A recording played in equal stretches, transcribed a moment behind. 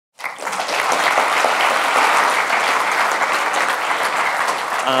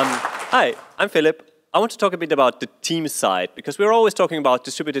Hi, I'm Philipp. I want to talk a bit about the team side, because we're always talking about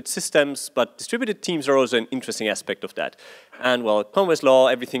distributed systems, but distributed teams are also an interesting aspect of that. And well, Conway's law,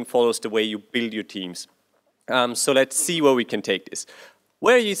 everything follows the way you build your teams. So let's see where we can take this.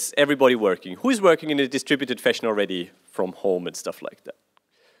 Where is everybody working? Who is working in a distributed fashion already from home and stuff like that?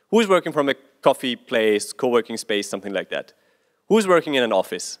 Who is working from a coffee place, co-working space, something like that? Who is working in an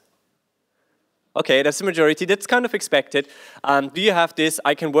office? Okay, that's the majority. That's kind of expected. Do you have this,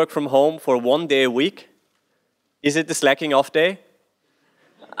 I can work from home for 1 day a week? Is it the slacking off day?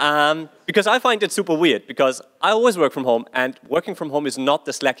 Because I find it super weird, because I always work from home, and working from home is not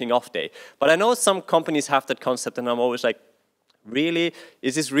the slacking off day. But I know some companies have that concept, and I'm always like, really?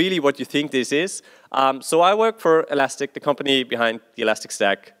 Is this really what you think this is? So I work for Elastic, the company behind the Elastic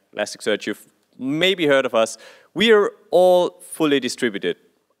Stack, Elasticsearch. You've maybe heard of us. We are all fully distributed.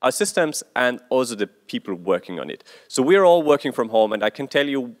 Our systems and also the people working on it. So we're all working from home, and I can tell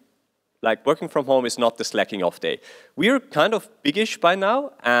you, like, working from home is not the slacking off day. We're kind of biggish by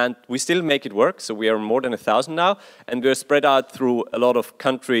now, and we still make it work. So we are more than 1,000 now, and we're spread out through a lot of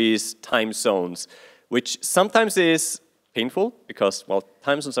countries, time zones, which sometimes is painful, because, well,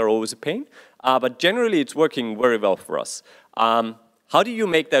 time zones are always a pain, but generally it's working very well for us. How do you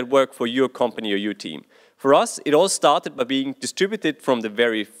make that work for your company or your team? For us, it all started by being distributed from the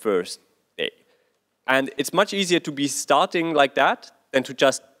very first day. And it's much easier to be starting like that than to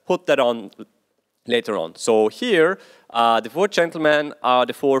just put that on later on. So here, the 4 gentlemen are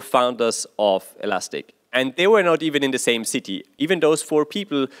the 4 founders of Elastic. And they were not even in the same city. Even those 4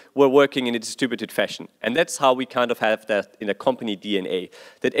 people were working in a distributed fashion. And that's how we kind of have that in a company DNA,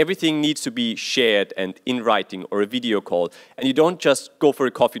 that everything needs to be shared and in writing or a video call. And you don't just go for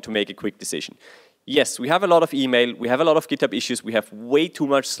a coffee to make a quick decision. Yes, we have a lot of email, we have a lot of GitHub issues, we have way too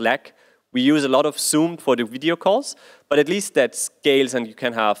much Slack. We use a lot of Zoom for the video calls, but at least that scales, and you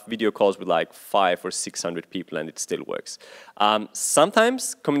can have video calls with like 500 or 600 people and it still works.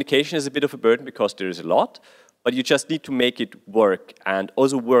 Sometimes communication is a bit of a burden because there is a lot, but you just need to make it work and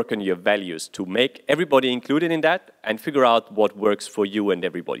also work on your values to make everybody included in that and figure out what works for you and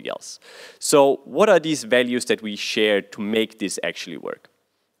everybody else. So what are these values that we share to make this actually work?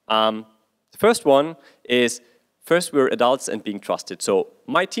 The first one is, first, we're adults and being trusted. So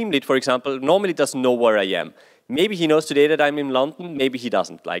my team lead, for example, normally doesn't know where I am. Maybe he knows today that I'm in London, maybe he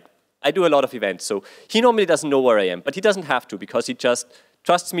doesn't. Like, I do a lot of events, so he normally doesn't know where I am, but he doesn't have to, because he just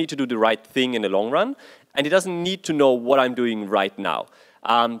trusts me to do the right thing in the long run, and he doesn't need to know what I'm doing right now.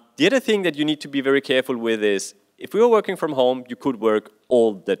 The other thing that you need to be very careful with is, if we were working from home, you could work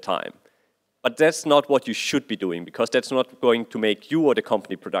all the time. But that's not what you should be doing, because that's not going to make you or the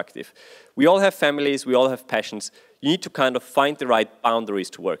company productive. We all have families, we all have passions. You need to kind of find the right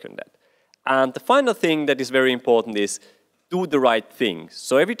boundaries to work on that. And the final thing that is very important is do the right thing.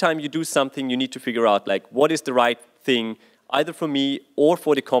 So every time you do something, you need to figure out, like, what is the right thing, either for me or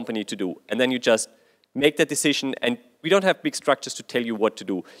for the company to do. And then you just make that decision, and we don't have big structures to tell you what to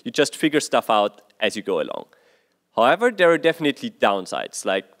do. You just figure stuff out as you go along. However, there are definitely downsides.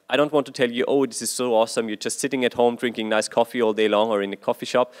 Like, I don't want to tell you, oh, this is so awesome, you're just sitting at home drinking nice coffee all day long or in a coffee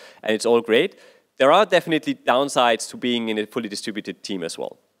shop, and it's all great. There are definitely downsides to being in a fully distributed team as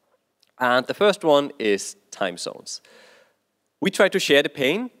well. And the first one is time zones. We try to share the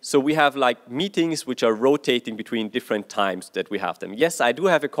pain, so we have like meetings which are rotating between different times that we have them. Yes, I do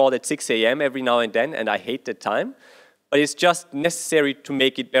have a call at 6 a.m. every now and then, and I hate that time, but it's just necessary to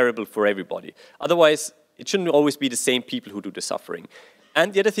make it bearable for everybody. Otherwise, it shouldn't always be the same people who do the suffering.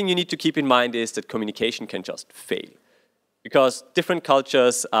 And the other thing you need to keep in mind is that communication can just fail. Because different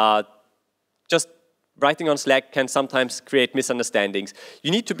cultures, just writing on Slack can sometimes create misunderstandings.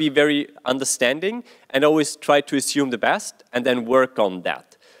 You need to be very understanding and always try to assume the best and then work on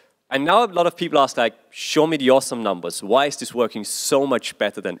that. And now a lot of people ask, like, show me the awesome numbers. Why is this working so much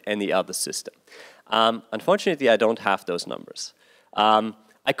better than any other system? Unfortunately, I don't have those numbers.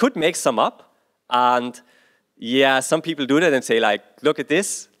 I could make some up, and yeah, some people do that and say, like, look at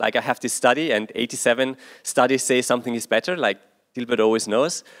this, like, I have this study and 87 studies say something is better, like Dilbert always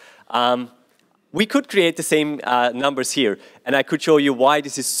knows. We could create the same numbers here, and I could show you why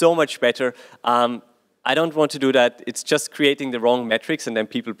this is so much better. I don't want to do that. It's just creating the wrong metrics and then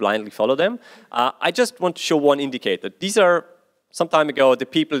people blindly follow them. I just want to show one indicator. These are, some time ago, the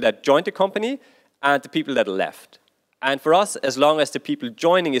people that joined the company and the people that left. And for us, as long as the people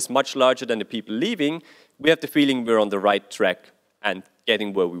joining is much larger than the people leaving, we have the feeling we're on the right track and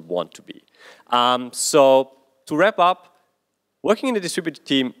getting where we want to be. So to wrap up, working in a distributed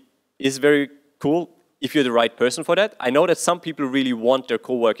team is very cool if you're the right person for that. I know that some people really want their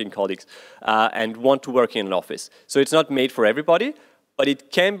co-working colleagues and want to work in an office. So it's not made for everybody, but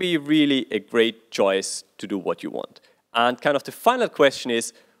it can be really a great choice to do what you want. And kind of the final question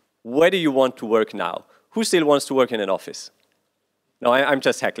is, where do you want to work now? Who still wants to work in an office? No, I'm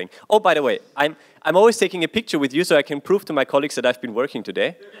just heckling. Oh, by the way, I'm always taking a picture with you so I can prove to my colleagues that I've been working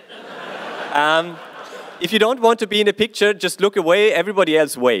today. If you don't want to be in a picture, just look away, everybody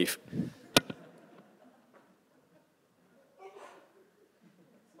else wave.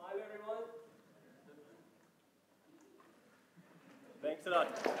 Smile, everyone. Thanks a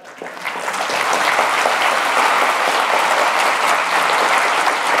lot.